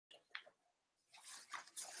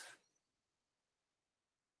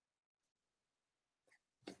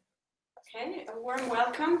Okay, a warm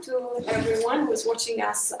welcome to everyone who's watching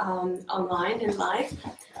us online and live.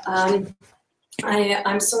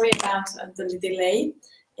 I'm sorry about the delay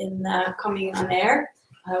in coming on air.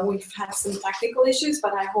 We've had some technical issues,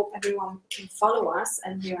 but I hope everyone can follow us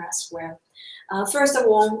and hear us well. First of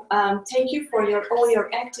all, thank you for all your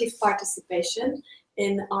active participation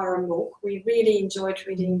in our MOOC. We really enjoyed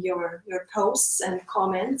reading your posts and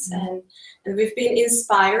comments, and we've been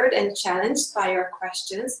inspired and challenged by your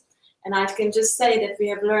questions. And I can just say that we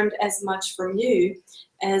have learned as much from you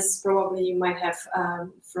as probably you might have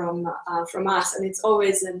from us. And it's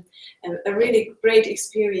always a really great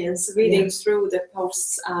experience reading through the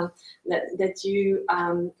posts that you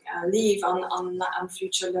leave on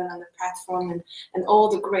FutureLearn on the platform, and all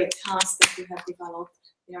the great tasks that you have developed.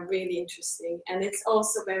 They are really interesting. And it's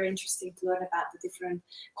also very interesting to learn about the different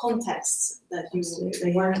contexts that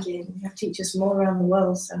you work in. You have teachers from all around the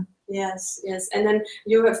world. So. Yes, yes. And then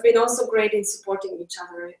you have been also great in supporting each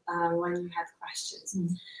other when you had questions.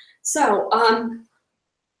 So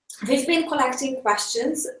we've been collecting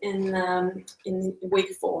questions in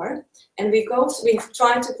week 4, and we've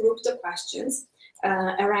tried to group the questions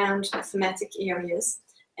around thematic areas,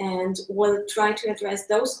 and we'll try to address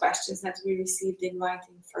those questions that we received in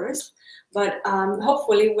writing first. But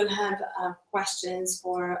hopefully we'll have questions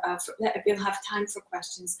we'll have time for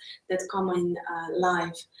questions that come in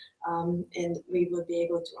live, and we will be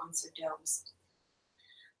able to answer those.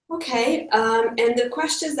 Okay, and the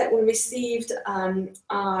questions that we received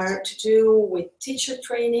are to do with teacher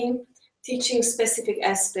training, teaching specific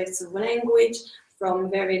aspects of language,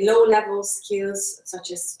 from very low-level skills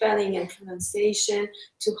such as spelling and pronunciation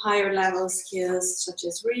to higher-level skills such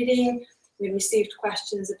as reading. We received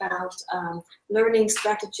questions about learning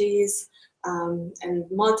strategies and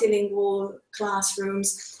multilingual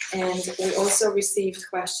classrooms, and we also received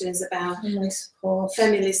questions about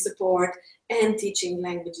family support and teaching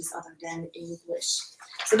languages other than English.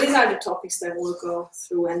 So these are the topics that we'll go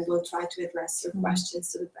through, and we'll try to address your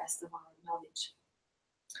questions to the best of our knowledge.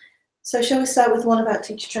 So shall we start with one about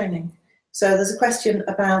teacher training? So there's a question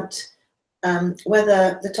about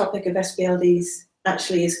whether the topic of SPLDs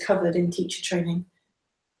actually is covered in teacher training.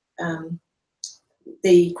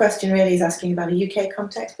 The question really is asking about a UK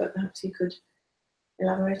context, but perhaps you could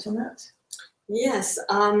elaborate on that. Yes,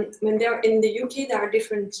 when in the UK there are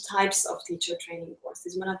different types of teacher training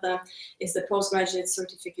courses. One of them is the postgraduate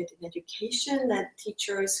certificate in education that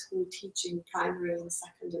teachers who teach in primary and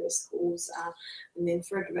secondary schools and in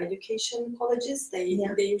further education colleges, they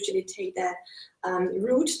usually take that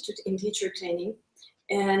route in teacher training.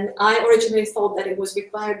 And I originally thought that it was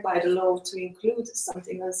required by the law to include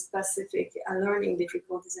something on specific learning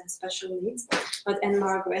difficulties and special needs. But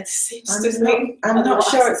Margaret seems to think I'm not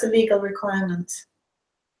sure it's a legal requirement.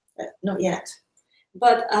 Not yet.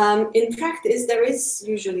 But in practice, there is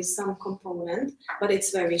usually some component, but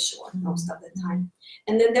it's very short most of the time.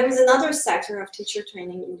 And then there is another sector of teacher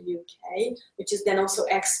training in the UK, which is then also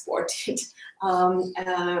exported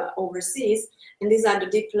overseas. And these are the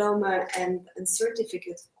diploma and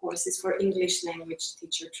certificate courses for English language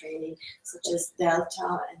teacher training, such as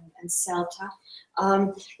Delta and CELTA.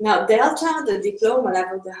 Now, Delta, the diploma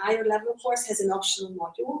level, the higher level course, has an optional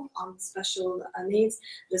module on special needs.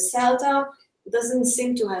 The CELTA doesn't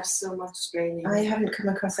seem to have so much training. I haven't come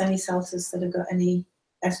across any CELTAs that have got any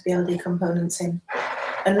SPLD components in,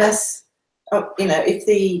 unless, if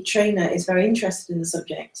the trainer is very interested in the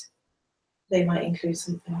subject, they might include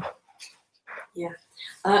something. Yeah,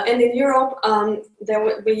 and in Europe,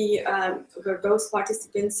 we were both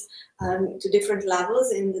participants to different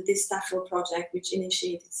levels in the DISTAFL project, which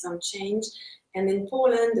initiated some change. And in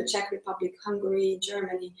Poland, the Czech Republic, Hungary,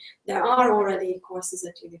 Germany, there are already courses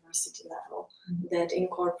at university level that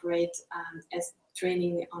incorporate as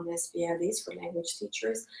training on SPLDs for language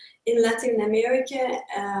teachers. In Latin America,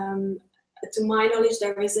 to my knowledge,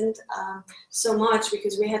 there isn't so much,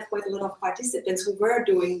 because we had quite a lot of participants who were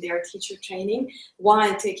doing their teacher training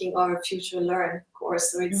while taking our FutureLearn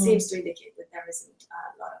course. So it seems to indicate that there isn't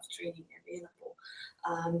a lot of training available.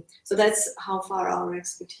 So that's how far our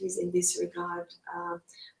expertise in this regard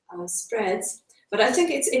spreads. But I think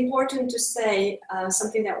it's important to say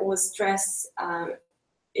something that was stressed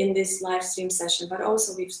in this live stream session, but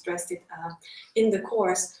also we've stressed it in the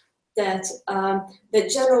course, that the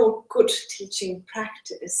general good teaching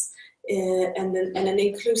practice and an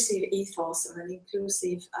inclusive ethos, or an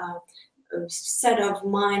inclusive set of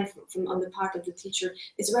mind on the part of the teacher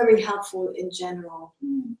is very helpful in general.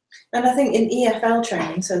 And I think in EFL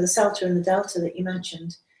training, so the CELTA and the Delta that you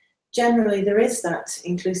mentioned, generally there is that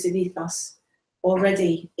inclusive ethos.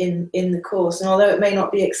 already in the course. And although it may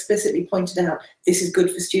not be explicitly pointed out, this is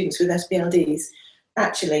good for students with SPLDs,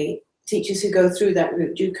 actually teachers who go through that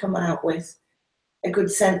route do come out with a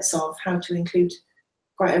good sense of how to include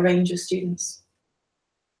quite a range of students.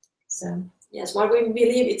 So yes, well, we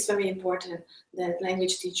believe it's very important that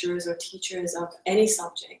language teachers or teachers of any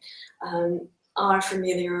subject are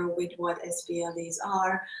familiar with what SPLDs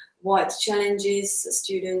are, what challenges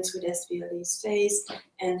students with SPLDs face,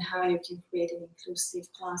 and how you can create an inclusive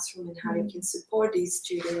classroom and how you can support these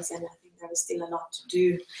students. And I think there is still a lot to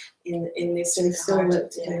do in this regard. still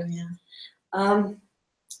work to do, yeah.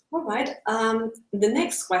 All right. The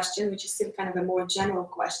next question, which is still kind of a more general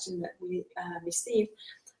question that we received,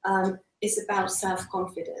 is about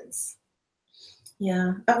self-confidence.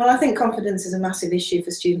 Yeah, well, I think confidence is a massive issue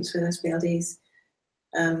for students with SPLDs.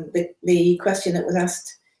 The question that was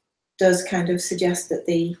asked does kind of suggest that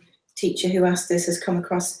the teacher who asked this has come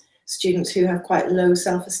across students who have quite low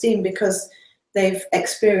self-esteem because they've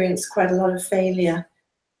experienced quite a lot of failure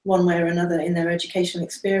one way or another in their educational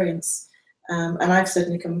experience. And I've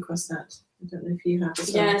certainly come across that. I don't know if you have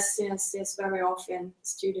as well. Yes, very often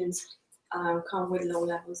students come with low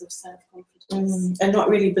levels of self-confidence. And not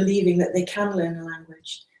really believing that they can learn a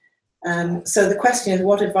language. So the question is,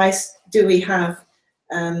 what advice do we have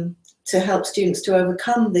to help students to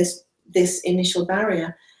overcome this initial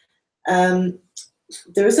barrier?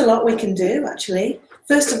 There is a lot we can do, actually.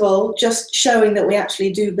 First of all, just showing that we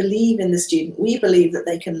actually do believe in the student. We believe that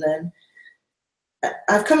they can learn.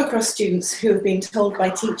 I've come across students who have been told by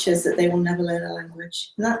teachers that they will never learn a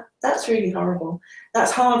language. And that's really horrible.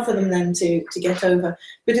 That's hard for them then to get over.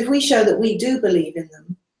 But if we show that we do believe in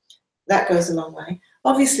them, that goes a long way.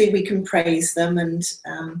 Obviously, we can praise them and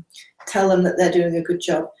tell them that they're doing a good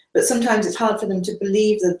job. But sometimes it's hard for them to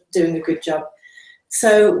believe they're doing a good job.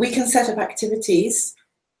 So we can set up activities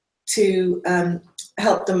to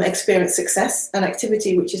help them experience success, an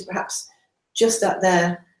activity which is perhaps just at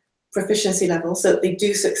their proficiency level, so that they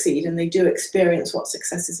do succeed and they do experience what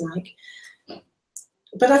success is like.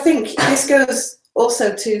 But I think this goes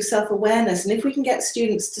also to self-awareness, and if we can get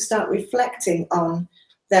students to start reflecting on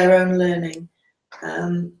their own learning,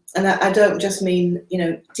 and I don't just mean, you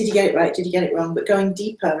know, did you get it right, did you get it wrong, but going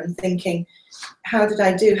deeper and thinking, how did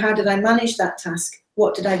I do, how did I manage that task,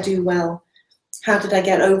 what did I do well, how did I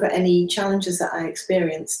get over any challenges that I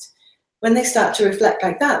experienced? When they start to reflect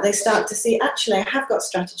like that, they start to see, actually, I have got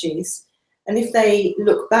strategies. And if they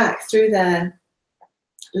look back through their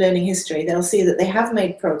learning history, they'll see that they have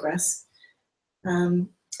made progress. And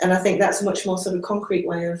I think that's a much more sort of concrete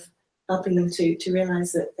way of helping them to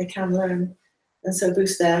realise that they can learn, and so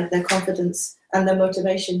boost their confidence and their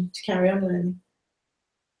motivation to carry on learning.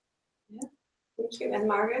 Yeah, thank you. And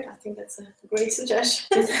Margaret, I think that's a great suggestion.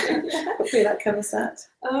 Hopefully that covers that.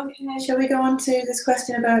 Okay. Shall we go on to this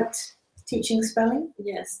question about teaching spelling?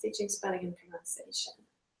 Yes, teaching spelling and pronunciation.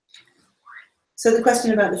 So the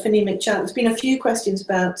question about the phonemic chart, there's been a few questions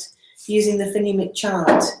about using the phonemic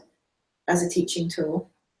chart as a teaching tool.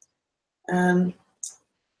 The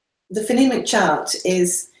phonemic chart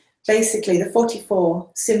is basically the 44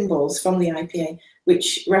 symbols from the IPA,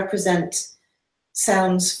 which represent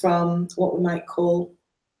sounds from what we might call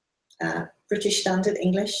British Standard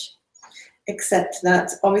English, except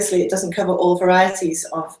that obviously it doesn't cover all varieties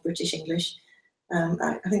of British English.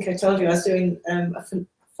 I think I told you I was doing a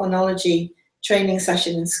phonology training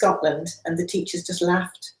session in Scotland, and the teachers just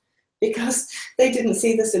laughed because they didn't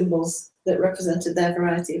see the symbols that represented their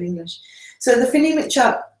variety of English. So the phonemic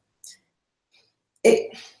chart,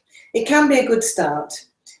 it can be a good start.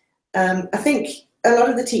 I think a lot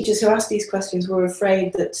of the teachers who asked these questions were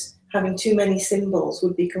afraid that having too many symbols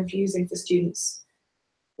would be confusing for students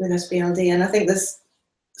with SPLD, and I think there's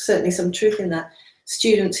certainly some truth in that.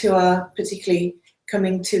 Students who are particularly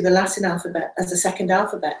coming to the Latin alphabet as a second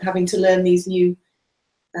alphabet, having to learn these new,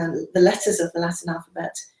 the letters of the Latin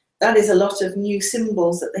alphabet, that is a lot of new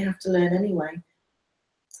symbols that they have to learn anyway,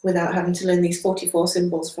 without having to learn these 44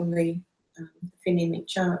 symbols from the phonemic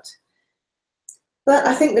chart. But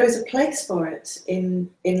I think there is a place for it in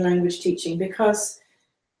language teaching, because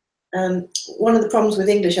one of the problems with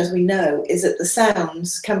English, as we know, is that the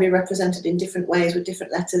sounds can be represented in different ways with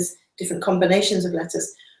different letters, different combinations of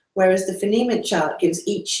letters, whereas the phonemic chart gives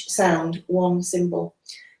each sound one symbol.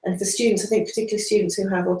 And for students, I think particularly students who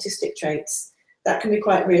have autistic traits, that can be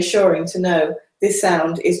quite reassuring to know this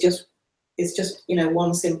sound is just you know,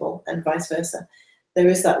 one symbol, and vice versa. There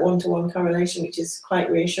is that one-to-one correlation, which is quite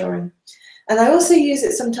reassuring. And I also use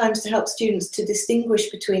it sometimes to help students to distinguish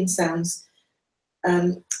between sounds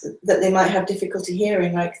that they might have difficulty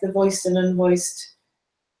hearing, like the voiced and unvoiced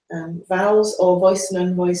vowels, or voiced and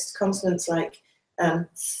unvoiced consonants like and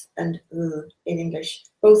in English,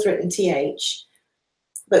 both written th.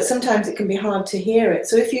 But sometimes it can be hard to hear it.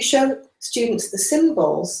 So if you show students the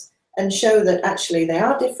symbols and show that actually they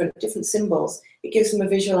are different symbols, it gives them a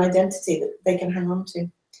visual identity that they can hang on to.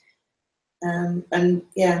 And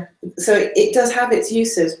yeah, so it does have its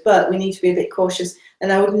uses, but we need to be a bit cautious.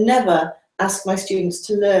 And I would never ask my students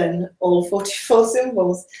to learn all 44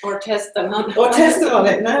 symbols. Or test them on it. Or test them on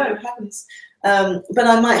it, no, heavens. But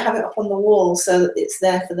I might have it up on the wall so that it's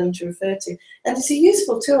there for them to refer to. And it's a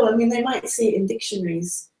useful tool. I mean, they might see it in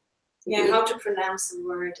dictionaries. Yeah, how to pronounce a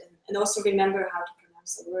word, and also remember how to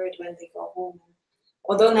pronounce a word when they go home.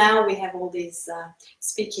 Although now we have all these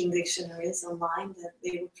speaking dictionaries online that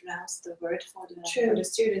they would pronounce the word for the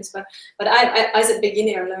students. But I, as a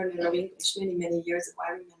beginner learner of English many years ago,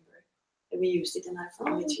 I remember that we used it and I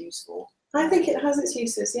found it useful. I think it has its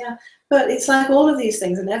uses, yeah. But it's like all of these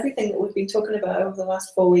things and everything that we've been talking about over the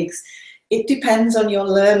last 4 weeks, it depends on your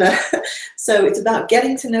learner. So it's about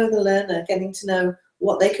getting to know the learner, getting to know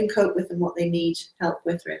what they can cope with and what they need help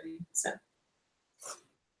with, really. So,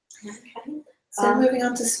 okay. So moving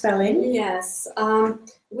on to spelling. Yes,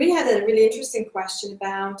 we had a really interesting question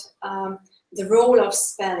about the role of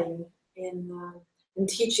spelling in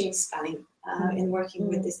teaching spelling, in working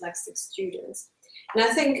with dyslexic students. And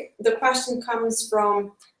I think the question comes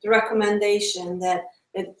from the recommendation that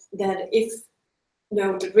if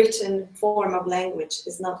the written form of language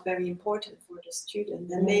is not very important for the student,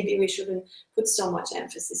 then maybe we shouldn't put so much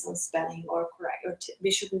emphasis on spelling or we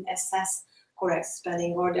shouldn't assess correct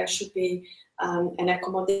spelling, or there should be an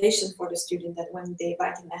accommodation for the student that when they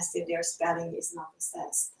write an essay, their spelling is not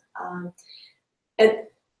assessed.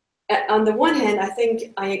 On the one hand, I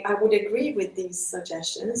think I would agree with these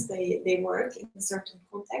suggestions. They work in a certain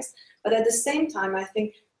context, but at the same time, I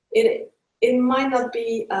think it might not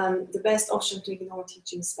be the best option to ignore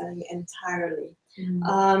teaching spelling entirely,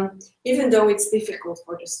 even though it's difficult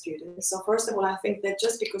for the students. So first of all, I think that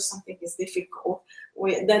just because something is difficult,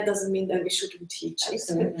 that doesn't mean that we shouldn't teach it.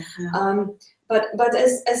 Yeah. But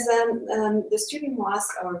as the student who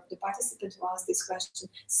asked, or the participant who asked this question,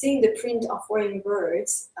 seeing the print of foreign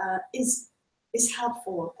words is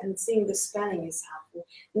helpful, and seeing the spelling is helpful.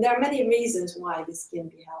 And there are many reasons why this can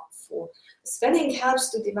be helpful. Spelling helps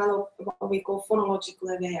to develop what we call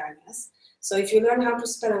phonological awareness. So if you learn how to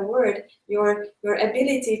spell a word, your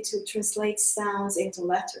ability to translate sounds into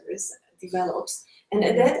letters develops. And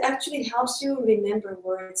that actually helps you remember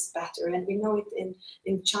words better. And we know it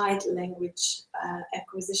in child language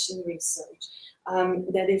acquisition research,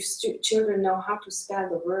 that if children know how to spell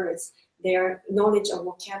the words, their knowledge of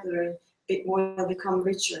vocabulary will become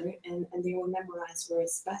richer, and they will memorize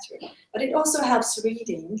words better. But it also helps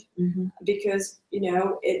reading, because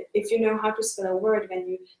if you know how to spell a word, when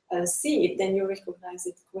you see it, then you recognize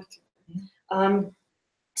it quicker.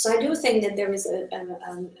 So I do think that there is a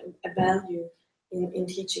value in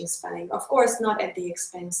teaching spelling. Of course, not at the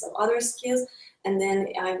expense of other skills, and then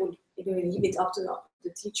I would leave it up to the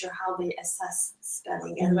teacher how they assess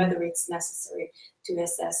spelling and whether it's necessary to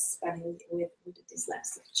assess spelling with a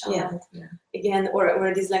dyslexic child. Again, or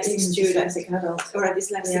a dyslexic student, dyslexic adult. or a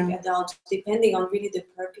dyslexic adult, depending on really the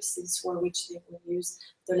purposes for which they will use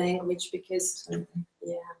the language, because that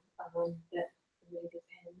really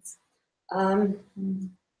depends.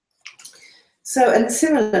 So, and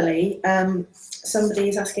similarly, somebody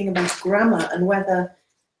is asking about grammar and whether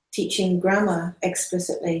teaching grammar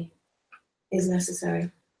explicitly is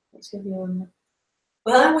necessary. What's your view on that?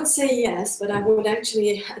 Well, I would say yes, but I would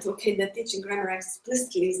actually advocate that teaching grammar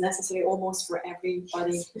explicitly is necessary almost for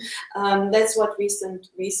everybody. That's what recent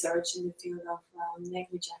research in the field of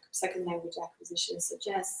second language acquisition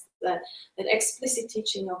suggests, that explicit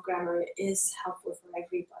teaching of grammar is helpful for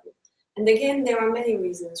everybody. And again, there are many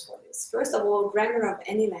reasons for this. First of all, grammar of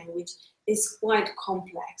any language is quite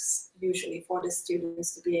complex, usually, for the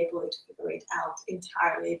students to be able to figure it out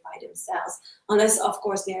entirely by themselves, unless, of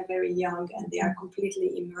course, they are very young and they are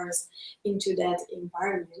completely immersed into that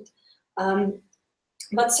environment.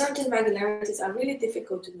 But certain regularities are really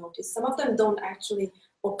difficult to notice. Some of them don't actually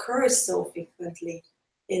occur so frequently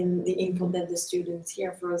in the input that the students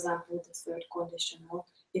hear. For example, the third conditional.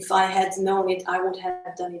 If I had known it, I would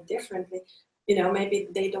have done it differently. Maybe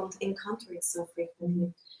they don't encounter it so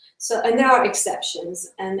frequently. So, and there are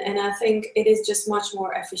exceptions, and I think it is just much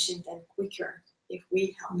more efficient and quicker if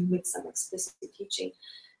we help with some explicit teaching.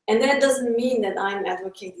 And that doesn't mean that I'm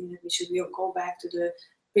advocating that we should go back to the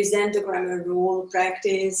present the grammar rule,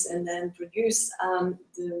 practice, and then produce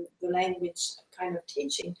the language kind of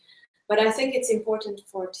teaching. But I think it's important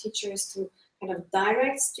for teachers to kind of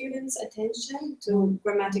direct students' attention to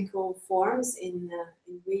grammatical forms in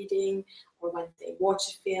reading, or when they watch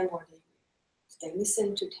a film, or they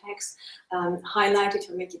listen to text, highlight it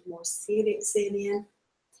or make it more salient.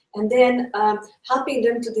 And then helping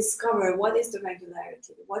them to discover what is the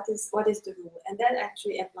regularity, what is the rule, and that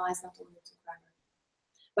actually applies not only to grammar,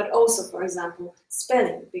 but also, for example,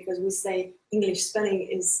 spelling, because we say English spelling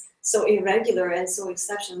is so irregular and so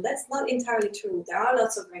exceptional. That's not entirely true. There are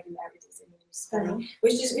lots of regularities in English spelling,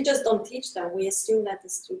 we just don't teach them. We assume that the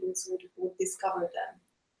students would discover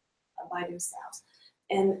them by themselves.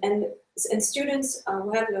 And students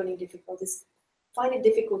who have learning difficulties find it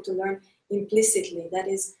difficult to learn implicitly. That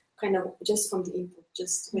is kind of just from the input,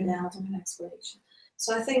 just without an explanation.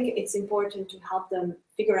 So I think it's important to help them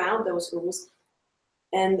figure out those rules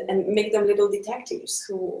and make them little detectives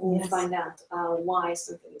who find out why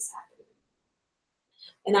something is happening.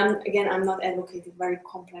 And I'm not advocating very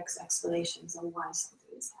complex explanations on why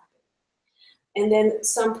something is happening. And then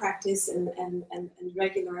some practice and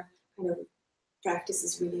regular kind of practice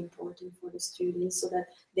is really important for the students, so that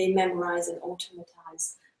they memorize and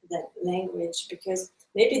automatize that language, because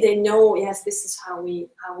maybe they know, yes, this is how we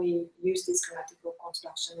use this grammatical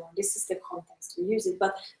construction, or this is the context we use it,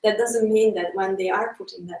 but that doesn't mean that when they are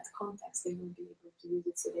put in that context they will be able to use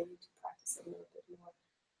it, so they need to practice a little bit more.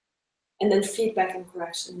 And then feedback and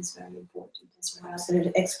correction is very important as well.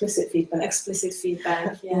 Absolutely, explicit feedback. Explicit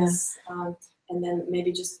feedback, yes. And then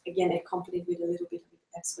maybe just, again, accompanied with a little bit of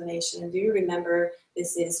explanation. Do you remember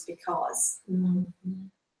this is because?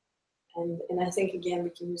 And I think, again, we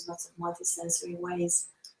can use lots of multisensory ways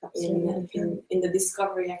in the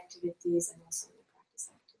discovery activities and also in the practice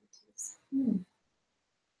activities.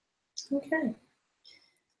 Okay.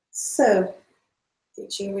 So,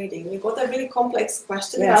 teaching reading. We got a really complex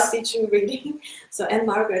question about teaching reading. So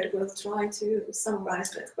Anne-Margaret will try to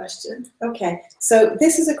summarize that question. Okay. So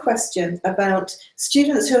this is a question about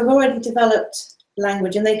students who have already developed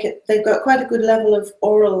language, and they've got quite a good level of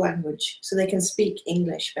oral language, so they can speak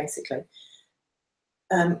English basically.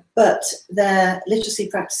 But their literacy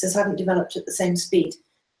practices haven't developed at the same speed.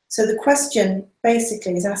 So the question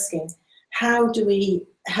basically is asking, how do we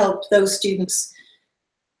help those students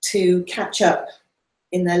to catch up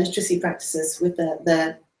in their literacy practices with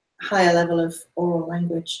their higher level of oral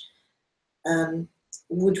language?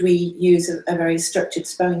 Would we use a very structured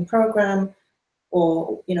spelling program,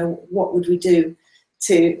 or what would we do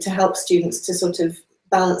to help students to sort of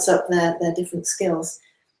balance up their different skills?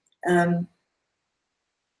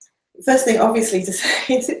 First thing, obviously, to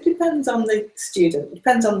say is it depends on the student, it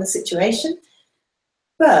depends on the situation.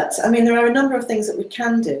 But I mean, there are a number of things that we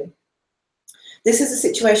can do. This is a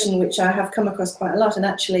situation which I have come across quite a lot, and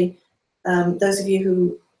actually, those of you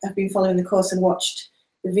who have been following the course and watched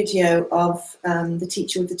the video of the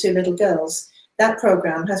teacher with the 2 little girls, that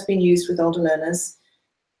program has been used with older learners.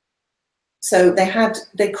 So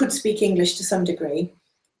they could speak English to some degree,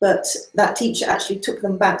 but that teacher actually took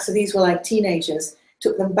them back. So these were like teenagers,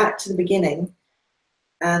 took them back to the beginning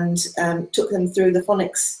and took them through the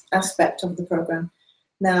phonics aspect of the program.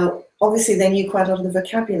 Now, obviously, they knew quite a lot of the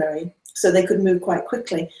vocabulary, so they could move quite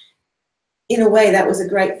quickly. In a way, that was a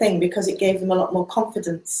great thing because it gave them a lot more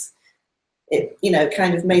confidence. It,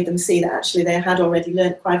 kind of made them see that actually they had already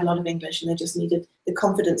learned quite a lot of English and they just needed the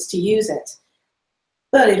confidence to use it.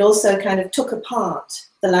 But it also kind of took apart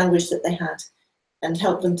the language that they had and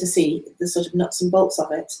helped them to see the sort of nuts and bolts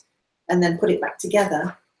of it, and then put it back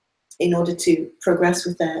together in order to progress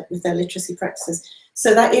with their literacy practices.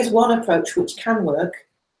 So that is one approach which can work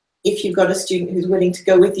if you've got a student who's willing to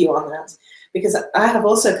go with you on that. Because I have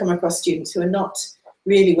also come across students who are not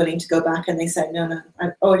really willing to go back, and they say, no,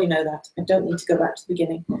 I already know that. I don't need to go back to the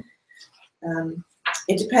beginning.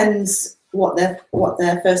 It depends what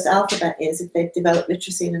their first alphabet is, if they've developed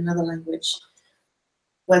literacy in another language,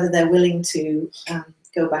 whether they're willing to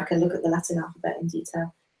go back and look at the Latin alphabet in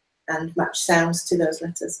detail and match sounds to those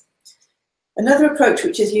letters. Another approach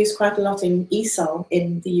which is used quite a lot in ESOL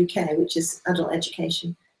in the UK, which is adult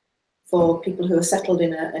education for people who are settled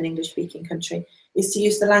in an English-speaking country, is to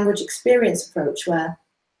use the language experience approach, where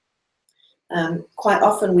quite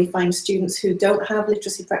often we find students who don't have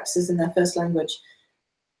literacy practices in their first language.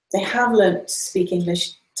 They have learnt to speak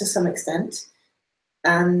English to some extent,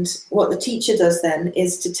 and what the teacher does then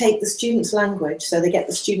is to take the student's language, so they get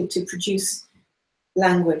the student to produce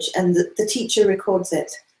language, and the teacher records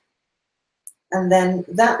it. And then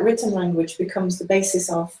that written language becomes the basis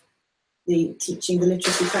of the teaching the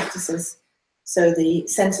literacy practices. So the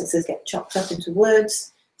sentences get chopped up into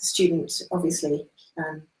words. The student obviously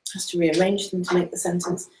has to rearrange them to make the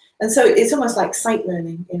sentence. And so it's almost like sight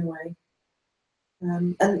learning in a way.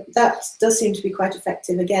 And that does seem to be quite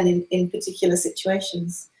effective, again, in particular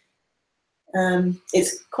situations.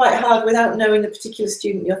 It's quite hard without knowing the particular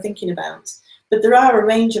student you're thinking about. But there are a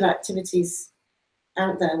range of activities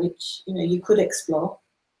out there which you could explore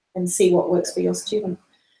and see what works for your student.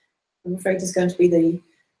 I'm afraid it's going to be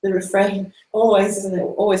the refrain always, isn't it?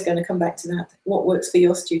 Always going to come back to that. What works for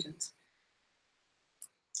your student?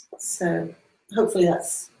 So hopefully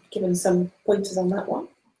that's given some pointers on that one.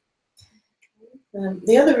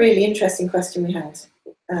 The other really interesting question we had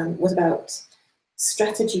was about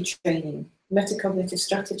strategy training, metacognitive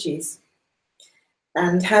strategies,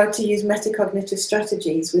 and how to use metacognitive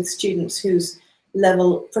strategies with students whose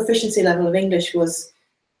proficiency level of English was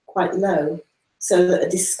quite low, so that a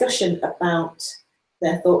discussion about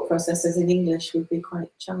their thought processes in English would be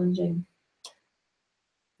quite challenging.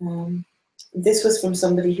 This was from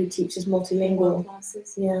somebody who teaches multilingual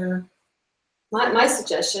classes. Yeah. My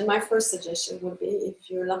first suggestion would be, if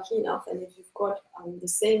you're lucky enough and if you've got the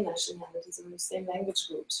same nationalities or the same language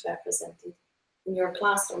groups represented in your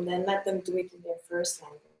classroom, then let them do it in their first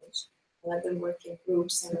language. Let them work in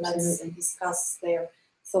groups and let's discuss their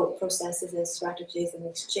thought processes and strategies and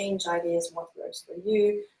exchange ideas. What works for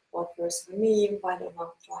you? What works for me? Why don't I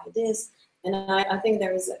try this? And I think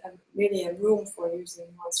there is really a room for using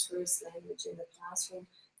one's first language in the classroom.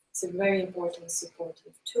 It's a very important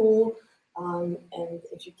supportive tool. And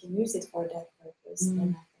if you can use it for that purpose,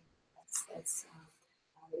 then I think that's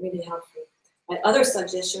really helpful. My other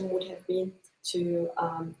suggestion would have been to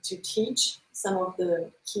teach some of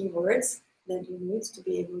the key words that you need to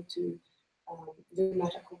be able to do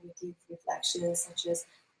metacognitive reflections, such as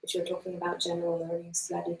if you're talking about general learning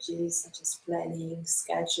strategies, such as planning,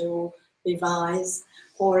 schedule, revise,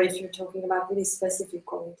 or if you're talking about really specific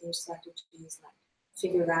cognitive strategies like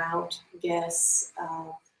figure out, guess,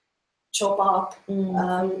 chop up,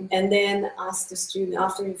 and then ask the student,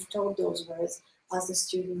 after you've told those words, ask the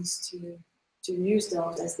students to use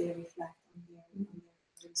those as they reflect on their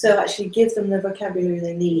So actually give them the vocabulary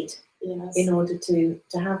they need yes. in order to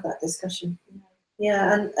have that discussion.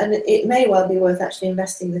 Yeah, and it may well be worth actually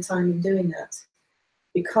investing the time in doing that,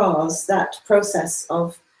 because that process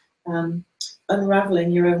of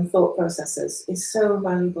unraveling your own thought processes is so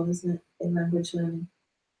valuable, isn't it, in language learning?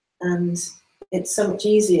 And it's so much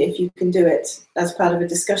easier if you can do it as part of a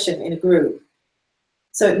discussion in a group.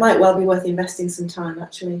 So it might well be worth investing some time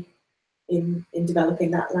actually in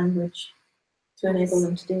developing that language to enable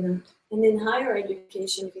them to do that. And in higher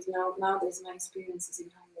education, because now there's my experiences in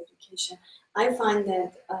higher education, I find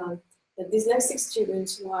that that dyslexic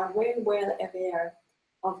students who are very well aware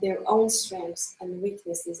of their own strengths and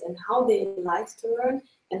weaknesses and how they like to learn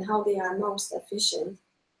and how they are most efficient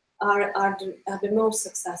are the most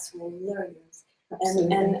successful learners.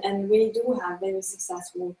 And we do have very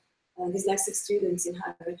successful dyslexic students in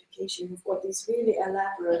higher education who've got this really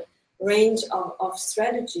elaborate range of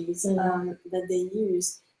strategies that they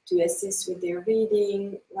use to assist with their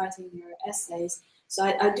reading, writing their essays. So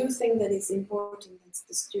I do think that it's important that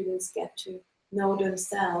the students get to know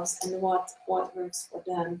themselves and what works for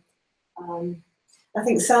them. I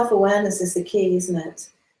think self-awareness is the key, isn't it?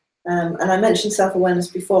 And I mentioned self-awareness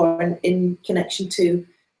before in connection to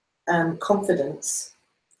confidence.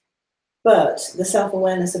 But the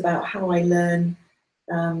self-awareness about how I learn,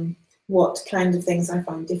 what kind of things I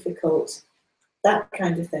find difficult, that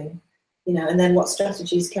kind of thing, and then what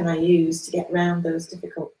strategies can I use to get around those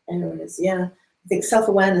difficult areas. Yeah, I think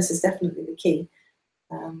self-awareness is definitely the key.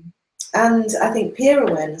 And I think peer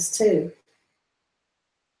awareness too.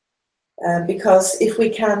 Because if we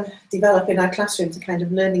can develop in our classrooms a kind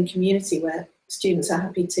of learning community where students are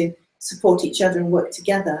happy to support each other and work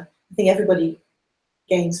together, I think everybody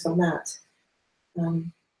gains from that.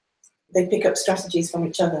 They pick up strategies from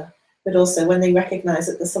each other, but also when they recognise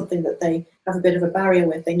that there's something that they have a bit of a barrier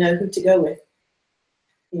with, they know who to go with,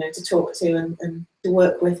 to talk to and to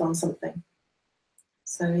work with on something.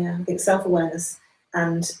 So yeah, I think self-awareness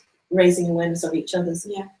and raising awareness of each other's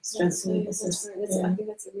strengths and weaknesses. I think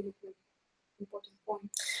that's a really good, important point.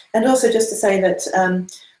 And also just to say that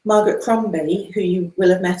Margaret Crombie, who you will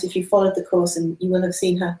have met if you followed the course, and you will have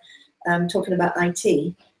seen her talking about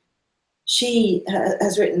IT, she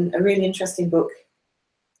has written a really interesting book.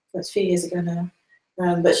 That's a few years ago now.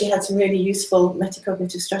 But she had some really useful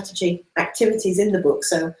metacognitive strategy activities in the book.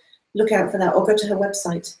 So look out for that, or go to her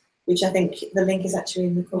website, which I think the link is actually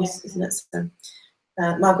in the course, isn't it? So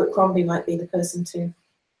Margaret Crombie might be the person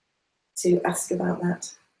to ask about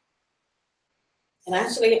that. And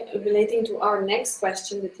actually, relating to our next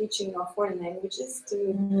question, the teaching of foreign languages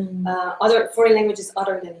to other foreign languages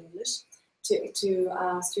other than English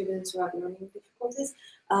to students who have learning difficulties.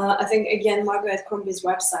 I think, again, Margaret Crombie's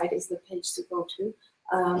website is the page to go to,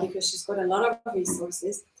 because she's got a lot of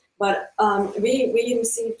resources. But we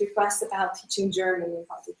received requests about teaching German in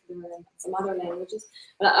particular and some other languages.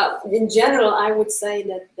 But in general, I would say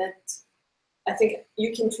that I think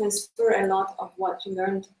you can transfer a lot of what you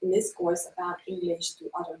learned in this course about English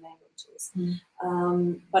to other languages.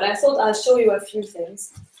 But I thought I'll show you a few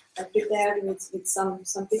things. I prepared with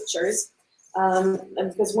some pictures,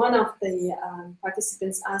 because one of the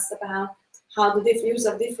participants asked about how the use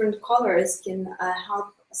of different colors can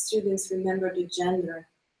help students remember the gender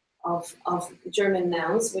of German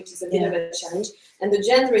nouns, which is a bit of a challenge. And the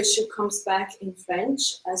gender issue comes back in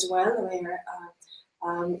French as well, where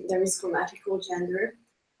there is grammatical gender,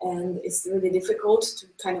 and it's really difficult to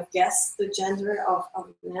kind of guess the gender of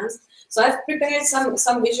nouns. So I've prepared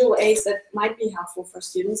some visual aids that might be helpful for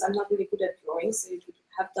students. I'm not really good at drawing, so you could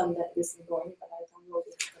have done this in drawing, but I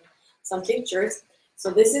downloaded some pictures.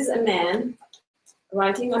 So this is a man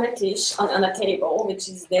writing on a tisch, on a table, which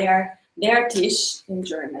is their Tisch in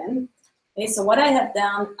German. Okay, so what I have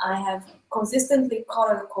done, I have consistently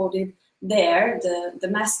color-coded there the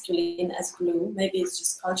masculine as blue. Maybe it's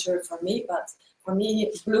just culture for me, but for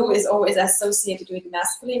me, blue is always associated with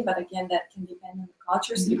masculine, but again, that can depend on the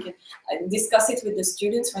culture. So you can discuss it with the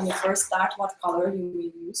students when you first start what color you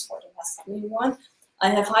will use for the masculine one. I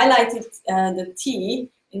have highlighted the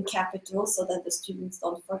T in capital so that the students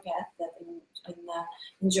don't forget that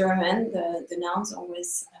in German, the nouns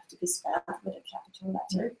always have to be spelled with a capital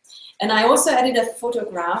letter. And I also added a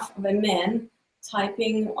photograph of a man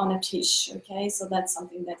typing on a tisch, okay? So that's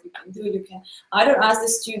something that you can do. You can either ask the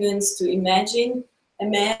students to imagine a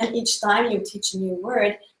man each time you teach a new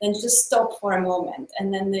word, then just stop for a moment.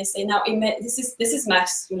 And then they say, now this is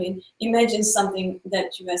masculine. Imagine something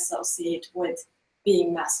that you associate with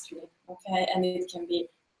being masculine, okay? And it can be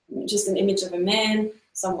just an image of a man,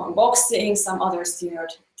 someone boxing, some other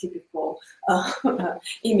stereotypical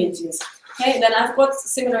images. Okay, then I've got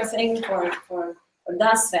similar thing for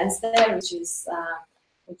Das Fenster,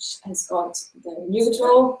 which has got the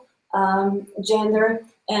neutral gender,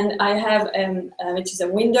 and I have which is a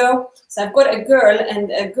window. So I've got a girl,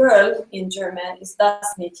 and a girl in German is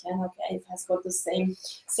das Mädchen. Okay, it has got the same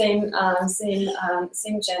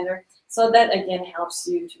gender. So that again helps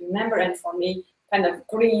you to remember. And for me, kind of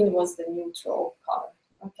green was the neutral color.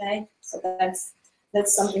 Okay, so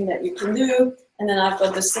that's something that you can do. And then I've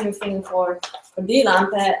got the same thing for Die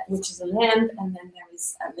Lampe, which is a lamp, and then there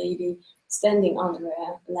is a lady standing under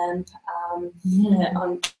a lamp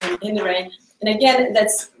in the rain. And again,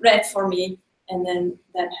 that's red for me, and then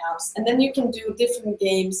that helps. And then you can do different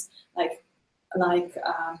games like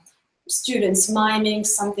students miming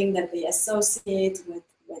something that they associate with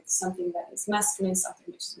something that is masculine, something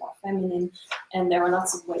which is more feminine, and there are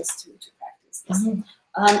lots of ways to practice this.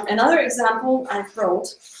 Another example I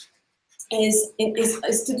wrote is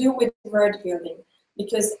to do with word building,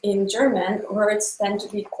 because in German words tend to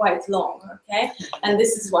be quite long, okay? And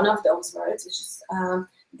this is one of those words, which is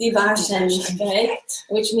die Wahrscheinlichkeit,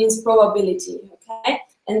 which means probability, okay?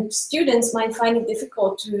 And students might find it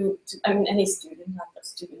difficult to I mean, any student, not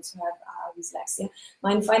just students who have dyslexia,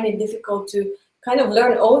 might find it difficult to kind of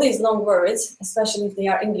learn all these long words, especially if they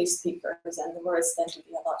are English speakers and the words tend to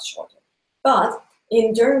be a lot shorter. But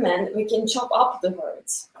in German, we can chop up the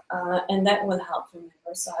words, and that will help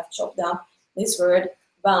remember. So I've chopped up this word,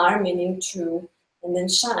 wahr, meaning true, and then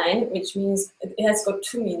Schein, which means it has got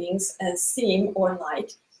two meanings, as seem or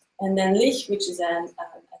light, and then Licht, which is a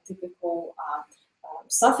typical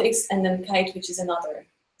suffix, and then Keit, which is another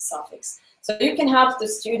suffix. So you can help the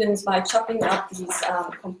students by chopping up these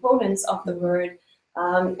components of the word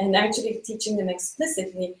and actually teaching them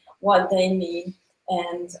explicitly what they mean,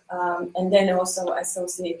 and then also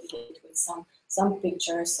associate it with some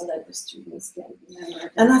pictures so that the students can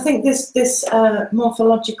remember. And I think this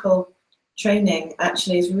morphological training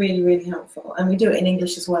actually is really, really helpful, and we do it in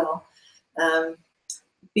English as well,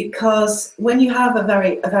 because when you have a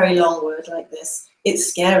very long word like this, it's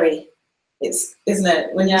scary. Isn't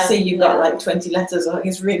it? When you see you've got like 20 letters, I think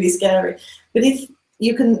it's really scary. But if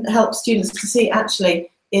you can help students to see actually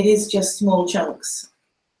it is just small chunks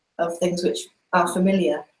of things which are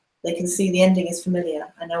familiar, they can see the ending is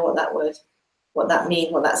familiar. I know what that word, what that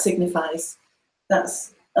means, what that signifies.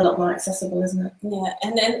 That's a lot more accessible, isn't it? Yeah,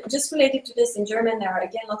 and then just related to this, in German there are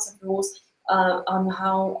again lots of rules on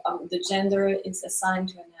how the gender is assigned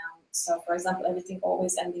to a noun. So for example, everything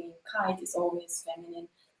always ending in Keit is always feminine.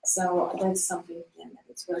 So that's something again that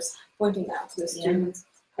it's worth pointing out to the students.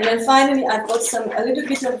 And then finally, I've got a little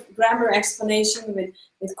bit of grammar explanation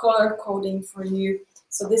with color coding for you.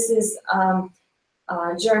 So this is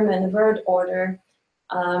German word order.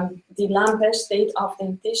 Die Lampe steht auf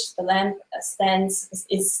dem Tisch. The lamp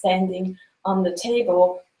is standing on the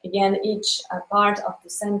table. Again, each part of the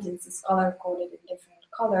sentence is color-coded in different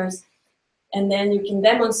colors. And then you can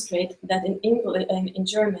demonstrate that in English, in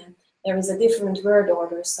German, there is a different word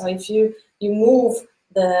order. So if you move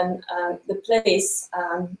the place,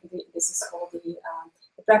 this is called the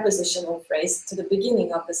prepositional phrase, to the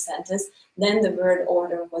beginning of the sentence, then the word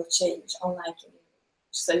order will change, unlike in English.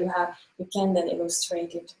 So you can then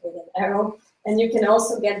illustrate it with an arrow, and you can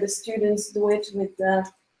also get the students do it with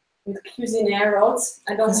Cuisinaire rods.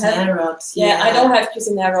 I don't have I don't have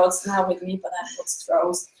Cuisinaire rods now with me, but I put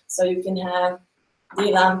straws. So you can have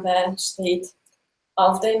die Lampe steht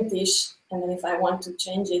auf dem Tisch, and then if I want to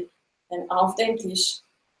change it, then auf dem Tisch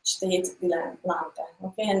steht die Lampe.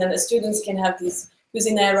 Okay, and then the students can have these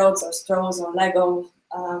Cuisinaire rods or straws or Lego,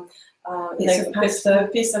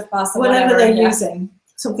 piece of pasta, whatever they're using.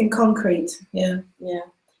 Something concrete, yeah. Yeah,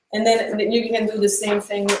 and then you can do the same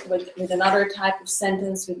thing with another type of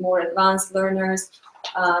sentence with more advanced learners.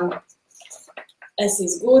 Es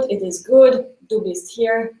ist gut, it is good, du bist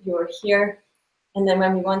here, you're here. And then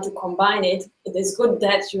when we want to combine it, it is good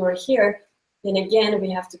that you are here, then again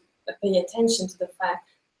we have to pay attention to the fact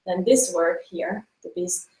that this word here, the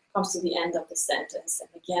bist, comes to the end of the sentence.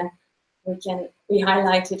 And again, we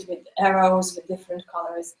highlight it with arrows with different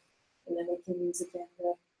colors. And then we can use again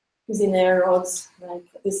the Cuisinaire rods. Like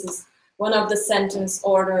this is one of the sentence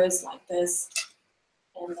orders, like this.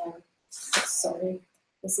 And then, sorry,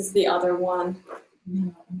 this is the other one.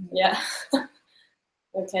 Yeah.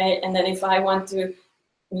 Okay. And then if I want to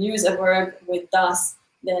use a verb with das,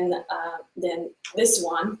 then this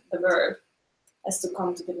one, the verb, has to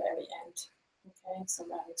come to the very end. Okay. So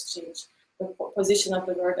now let's change the position of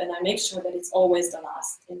the verb, and I make sure that it's always the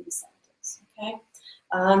last in the sentence. Okay.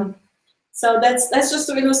 So that's just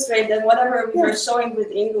to illustrate that whatever we are showing with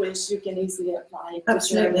English, you can easily apply it to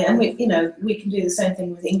Absolutely, German. and we can do the same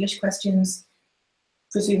thing with English questions,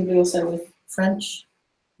 presumably also with French.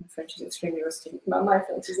 My French is extremely rusty. My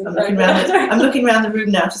French is I'm looking around the room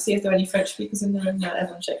now to see if there are any French speakers in the room. No,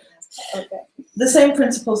 everyone's shaking hands. Okay. The same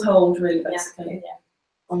principles hold, really, basically, yeah.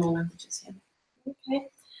 on all languages. Yeah. Okay.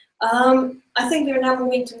 I think we're now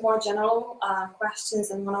moving to more general questions,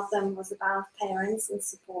 and one of them was about parents and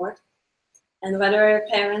support, and whether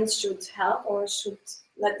parents should help or should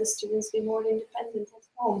let the students be more independent at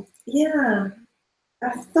home. Yeah,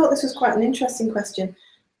 I thought this was quite an interesting question.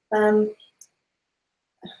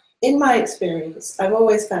 In my experience, I've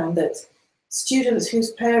always found that students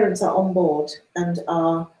whose parents are on board and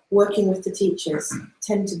are working with the teachers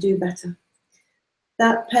tend to do better.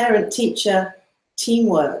 That parent-teacher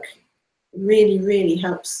teamwork really, really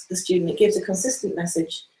helps the student. It gives a consistent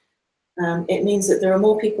message. It means that there are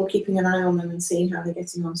more people keeping an eye on them and seeing how they're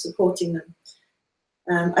getting on, supporting them.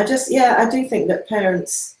 I do think that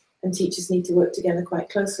parents and teachers need to work together quite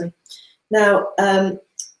closely. Now,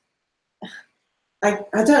 I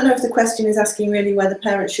don't know if the question is asking really whether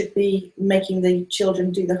parents should be making the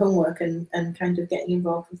children do the homework and kind of getting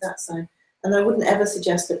involved with that side. And I wouldn't ever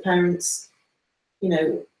suggest that parents,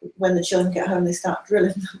 when the children get home, they start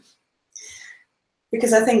drilling them.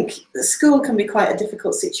 Because I think school can be quite a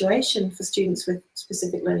difficult situation for students with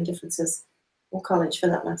specific learning differences, or college for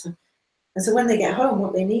that matter. And so when they get home,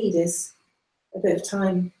 what they need is a bit of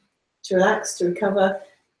time to relax, to recover,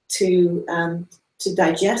 to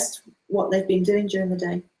digest what they've been doing during the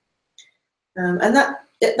day. And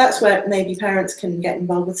that's where maybe parents can get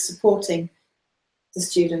involved with supporting the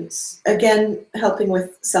students. Again, helping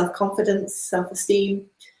with self-confidence, self-esteem,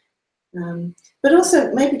 but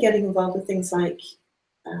also maybe getting involved with things like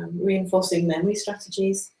reinforcing memory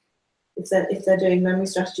strategies. If they're doing memory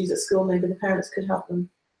strategies at school, maybe the parents could help them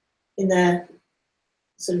in their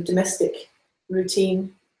sort of domestic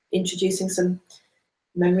routine, introducing some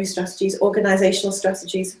memory strategies, organizational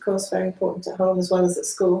strategies, of course, very important at home as well as at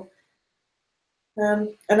school.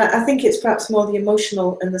 And I think it's perhaps more the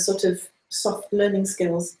emotional and the sort of soft learning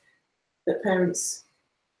skills that parents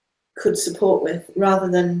could support with, rather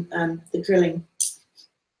than the drilling,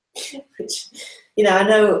 which, I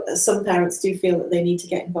know some parents do feel that they need to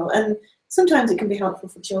get involved, and sometimes it can be helpful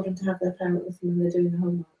for children to have their parent with them when they're doing the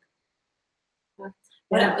homework.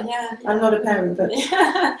 Yeah. I'm not a parent, but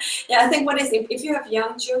yeah, I think if you have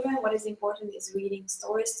young children, what is important is reading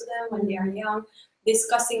stories to them when they are young,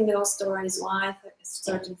 discussing those stories, why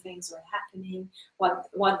certain things were happening, what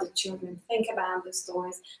the children think about the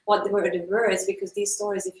stories, what were the words, because these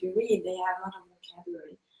stories, if you read, they have a lot of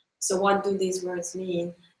vocabulary. So what do these words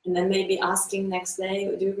mean? And then maybe asking next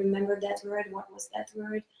day, do you remember that word? What was that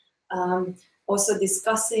word? Also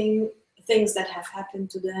discussing things that have happened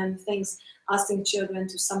to them, asking children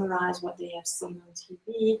to summarize what they have seen on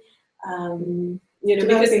TV. You know,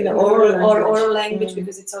 because the oral language,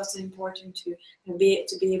 because it's also important to be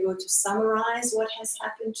able to summarize what has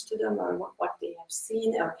happened to them, or what they have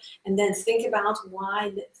seen, and then think about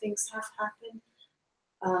why things have happened.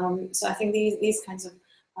 So I think these kinds of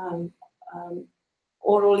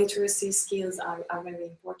oral literacy skills are very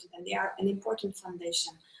important, and they are an important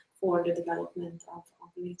foundation for the development of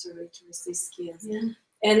literacy skills. Yeah.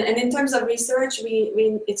 And in terms of research,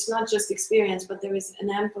 it's not just experience, but there is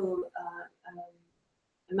an ample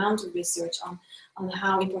amount of research on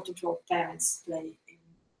how important role parents play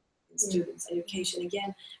in students' education,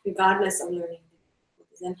 again, regardless of learning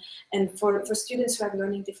difficulties. And for students who have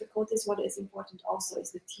learning difficulties, what is important also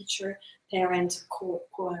is the teacher-parent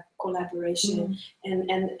collaboration,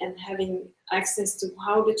 and having access to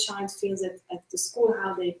how the child feels at the school,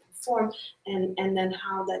 how they perform, and then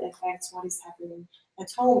how that affects what is happening at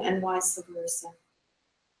home, and vice versa.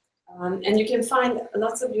 And you can find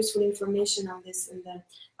lots of useful information on this in the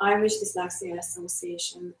Irish Dyslexia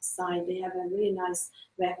Association site. They have a really nice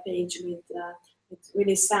web page with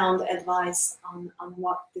really sound advice on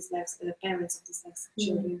what the parents of dyslexic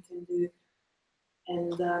children can do,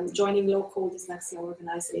 and joining local dyslexia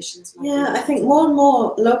organizations. Yeah, I think more and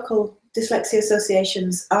more local dyslexia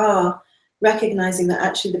associations are recognizing that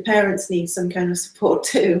actually the parents need some kind of support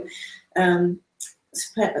too.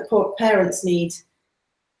 Parents need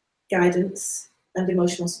guidance and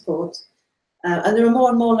emotional support, and there are more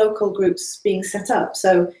and more local groups being set up.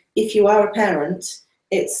 So if you are a parent,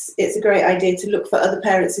 it's a great idea to look for other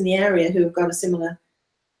parents in the area who have got a similar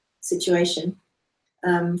situation.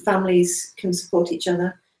 Families can support each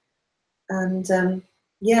other, and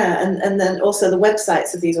yeah, and then also the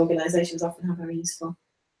websites of these organizations often have very useful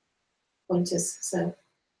pointers. So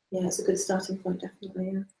yeah, it's a good starting point,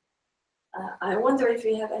 definitely. Yeah. I wonder if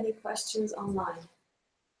we have any questions online.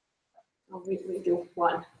 Oh, we do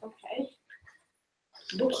one. Okay.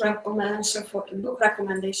 Book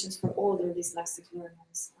recommendations for older dyslexic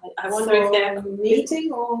learners. I wonder if they're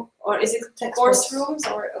reading or is it course rooms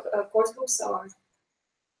or course books or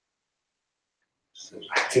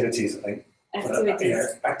activities, I think. Activities.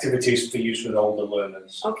 Activities for use with older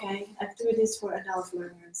learners. Okay, activities for adult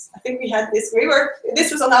learners. I think we had this.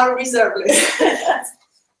 This was on our reserve list.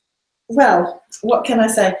 Well, what can I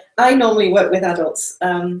say? I normally work with adults,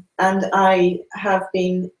 and I have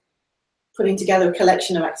been putting together a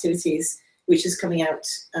collection of activities which is coming out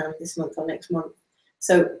this month or next month.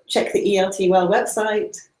 So check the ELT Well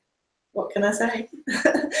website. What can I say?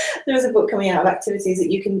 There is a book coming out of activities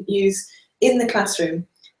that you can use in the classroom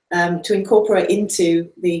to incorporate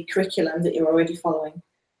into the curriculum that you're already following,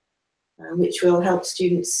 which will help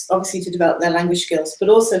students obviously to develop their language skills, but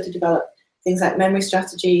also to develop things like memory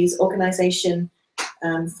strategies, organization,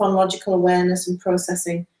 phonological awareness and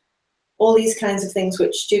processing, all these kinds of things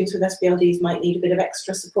which students with SBLDs might need a bit of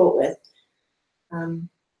extra support with.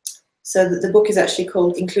 So that the book is actually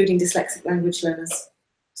called Including Dyslexic Language Learners.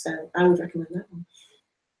 So I would recommend that one.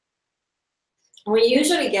 We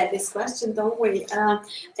usually get this question, don't we?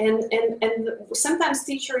 And sometimes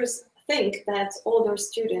teachers think that older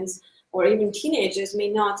students or even teenagers may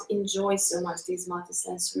not enjoy so much these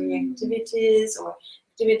multisensory activities or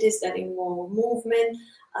activities that involve movement.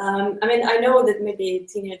 I mean, I know that maybe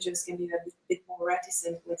teenagers can be a bit more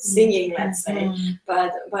reticent with singing, let's say,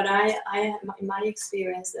 but in my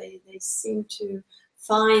experience, they seem to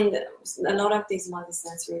find a lot of these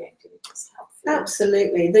multisensory activities helpful.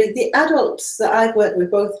 Absolutely. The adults that I've worked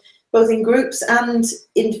with, both in groups and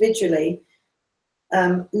individually,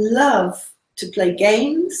 love to play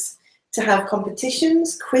games, to have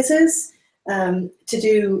competitions, quizzes, to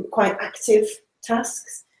do quite active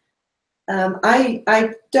tasks.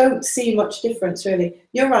 I don't see much difference, really.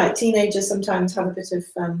 You're right, teenagers sometimes have a bit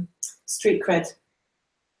of street cred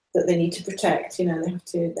that they need to protect. You know,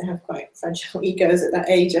 they have quite fragile egos at that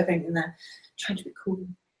age, I think, and they're trying to be cool.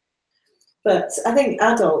 But I think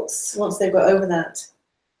adults, once they've got over that,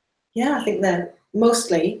 yeah, I think they're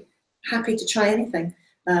mostly happy to try anything.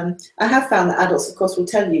 I have found that adults, of course, will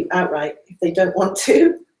tell you outright if they don't want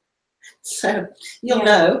to. So you'll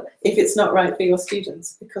know if it's not right for your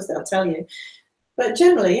students because they'll tell you. But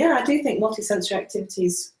generally, yeah, I do think multisensory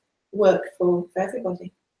activities work for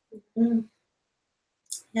everybody.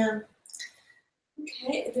 Yeah.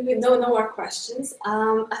 Okay, no more questions.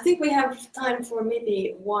 I think we have time for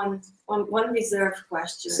maybe one reserved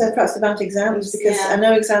question. So perhaps about exams, because I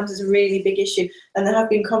know exams is a really big issue, and there have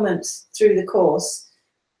been comments through the course.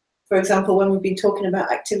 For example, when we've been talking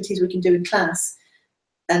about activities we can do in class,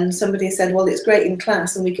 and somebody said, well, it's great in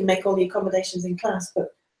class and we can make all the accommodations in class,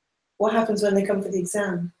 but what happens when they come for the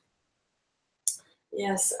exam?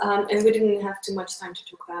 Yes, and we didn't have too much time to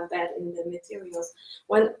talk about that in the materials.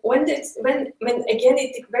 When again,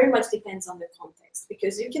 it very much depends on the context,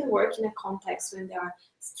 because you can work in a context when there are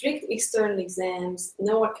strict external exams,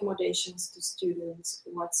 no accommodations to students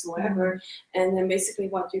whatsoever, and then basically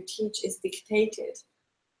what you teach is dictated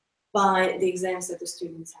by the exams that the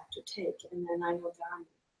students have to take. And then I know there are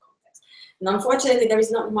contexts, and unfortunately, there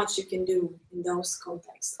is not much you can do in those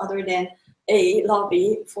contexts other than A, lobby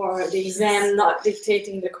for the exam not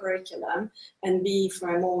dictating the curriculum, and B,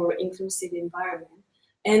 for a more inclusive environment.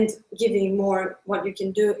 And giving more, what you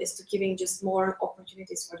can do is to giving just more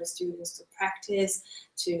opportunities for the students to practice,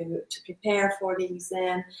 to prepare for the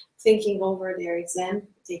exam, thinking over their exam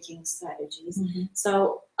taking strategies.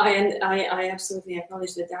 So I absolutely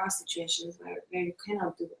acknowledge that there are situations where you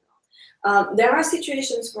cannot do it. There are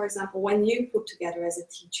situations, for example, when you put together as a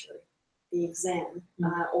teacher the exam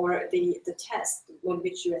or the test on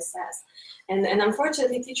which you assess. And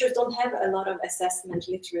unfortunately, teachers don't have a lot of assessment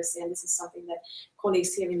literacy, and this is something that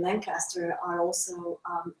colleagues here in Lancaster are also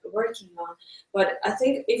working on. But I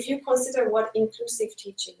think if you consider what inclusive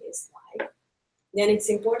teaching is like, then it's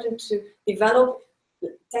important to develop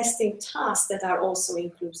testing tasks that are also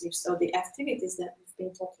inclusive. So the activities that we've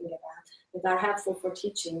been talking about that are helpful for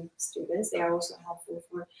teaching students, they are also helpful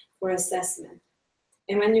for assessment.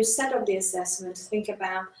 And when you set up the assessment, think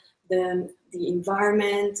about the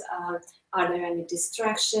environment. Are there any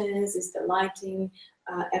distractions? Is the lighting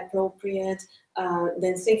appropriate?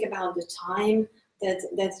 Then think about the time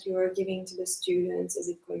that you are giving to the students. Is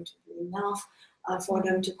it going to be enough for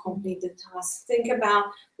them to complete the task? Think about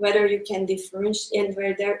whether you can differentiate and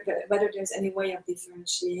whether there's any way of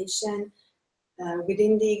differentiation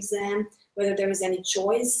within the exam, whether there is any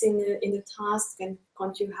choice in the task, and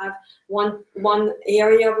can't you have one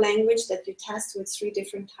area of language that you test with 3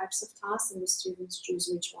 different types of tasks, and the students choose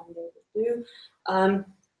which one they will do,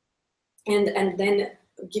 and then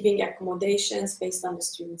giving accommodations based on the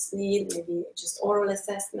student's need, maybe just oral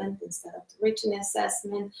assessment instead of written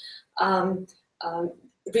assessment,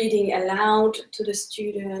 reading aloud to the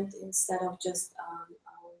student instead of just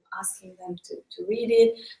asking them to read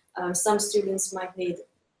it. Some students might need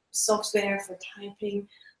software for typing,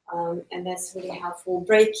 and that's really helpful.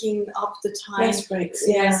 Breaking up the time. Rest breaks.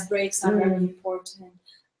 Rest breaks are very important.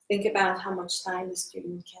 Think about how much time the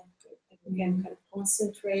student can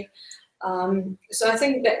concentrate. So I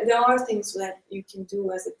think that there are things that you can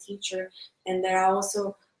do as a teacher, and there are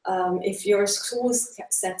also, if your school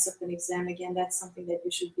sets up an exam, again, that's something that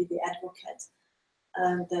you should be the advocate,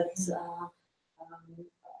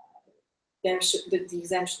 the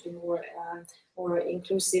exam should be more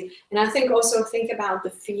inclusive. And I think also think about the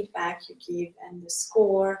feedback you give and the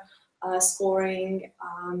scoring,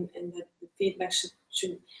 and the feedback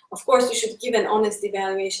should, of course, you should give an honest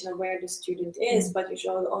evaluation of where the student is, but you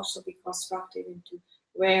should also be constructive into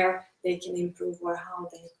where they can improve or how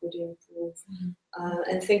they could improve,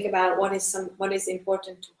 and think about what is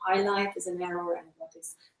important to highlight as an error and what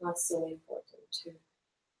is not so important to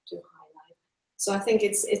highlight. So I think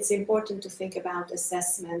it's important to think about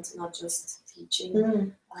assessment, not just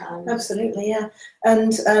teaching. Absolutely, yeah.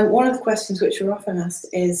 And one of the questions which we're often asked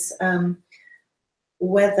is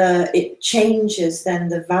whether it changes then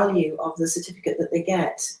the value of the certificate that they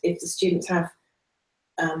get if the students have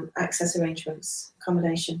access arrangements,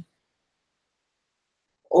 accommodation,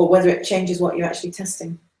 or whether it changes what you're actually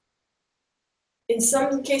testing. In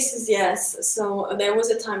some cases, yes. So there was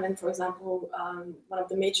a time when, for example, one of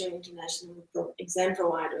the major international exam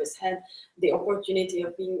providers had the opportunity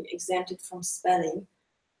of being exempted from spelling,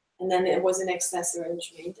 and then there was an access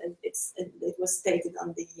arrangement, and it was stated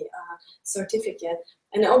on the certificate.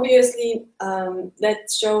 And obviously,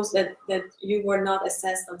 that shows that you were not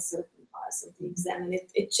assessed on certain parts of the exam, and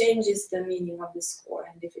it changes the meaning of the score.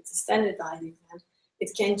 And if it's a standardized exam,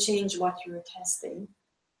 it can change what you're testing.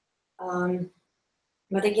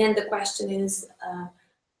 But again, the question is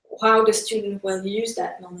how the student will use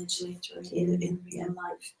that knowledge later in real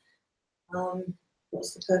life.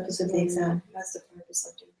 What's the purpose of the exam? That's the purpose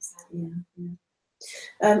of the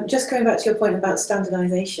exam. Just going back to your point about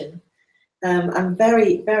standardisation, I'm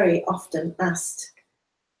very, very often asked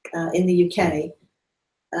in the UK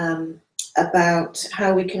about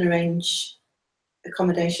how we can arrange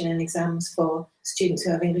accommodation and exams for students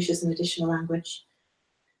who have English as an additional language.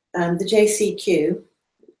 The JCQ,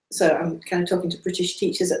 so I'm kind of talking to British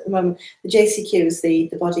teachers at the moment, the JCQ is the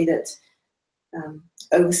body that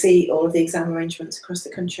oversee all of the exam arrangements across the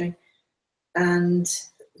country. And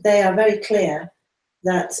they are very clear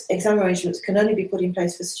that exam arrangements can only be put in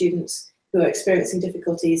place for students who are experiencing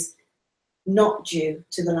difficulties not due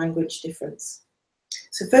to the language difference.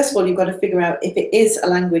 So first of all, you've got to figure out if it is a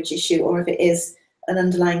language issue or if it is an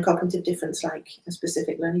underlying cognitive difference, like a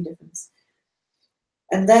specific learning difference.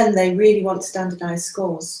 And then they really want standardized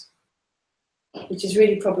scores, which is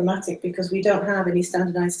really problematic because we don't have any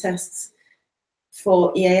standardized tests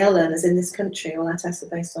for EAL learners in this country. All our tests are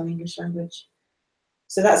based on English language.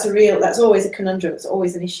 So that's always a conundrum, it's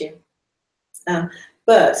always an issue.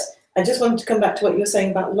 But I just wanted to come back to what you were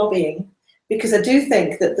saying about lobbying, because I do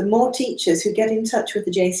think that the more teachers who get in touch with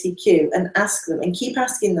the JCQ and ask them and keep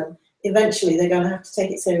asking them, eventually they're going to have to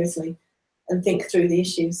take it seriously and think through the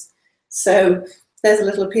issues. So there's a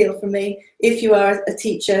little appeal from me. If you are a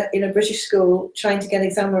teacher in a British school trying to get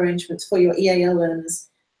exam arrangements for your EAL learners,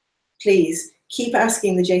 please keep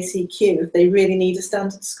asking the JCQ if they really need a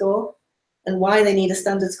standard score and why they need a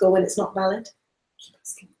standard score when it's not valid. Keep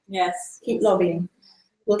asking. Yes. Keep lobbying.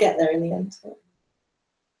 We'll get there in the end.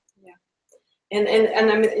 Yeah.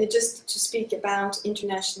 And I mean, just to speak about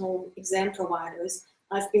international exam providers,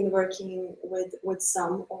 I've been working with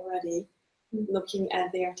some already, looking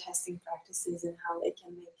at their testing practices and how they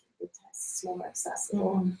can make the tests more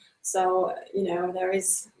accessible. So, you know, there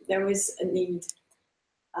is a need,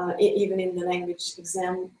 even in the language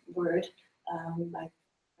exam world, like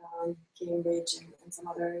Cambridge and some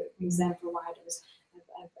other exam providers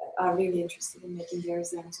are really interested in making their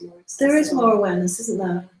exams more accessible. There is more awareness, isn't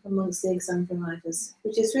there, amongst the exam providers,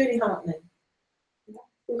 which is really heartening. Yeah.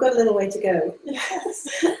 We've got a little way to go. Yes.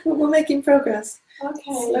 But we're making progress. Okay.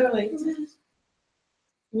 Slowly.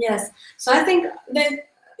 Yes. So I think that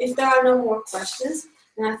if there are no more questions,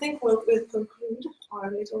 then I think we'll conclude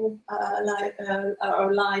our little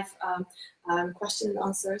live question and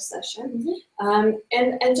answer session.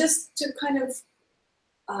 And just to kind of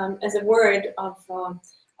as a word of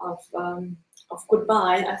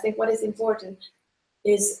goodbye, I think what is important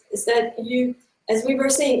is that you, as we were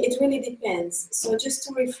saying, it really depends. So just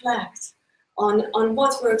to reflect on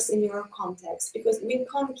what works in your context, because we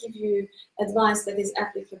can't give you advice that is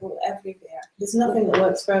applicable everywhere. There's nothing that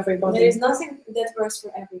works for everybody. There is nothing that works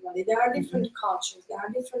for everybody. There are different cultures, there are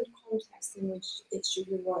different contexts in which it should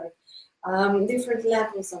work, different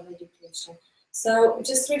levels of education. So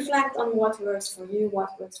just reflect on what works for you,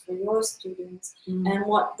 what works for your students, and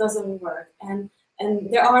what doesn't work. And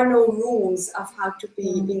there are no rules of how to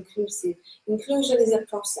be inclusive. Inclusion is a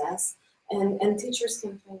process, and teachers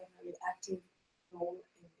can play a very active role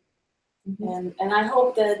in it. And I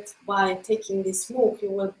hope that by taking this MOOC,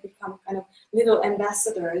 you will become kind of little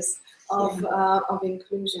ambassadors of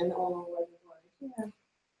inclusion all over the world.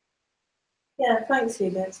 Yeah, thanks,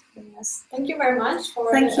 Hubert. Yes, thank you very much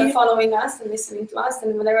for you. following us and listening to us.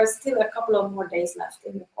 And there are still a couple of more days left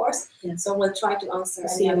in the course, Yes. so we'll try to answer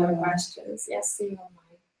See any you other online. questions. Yes, see you online.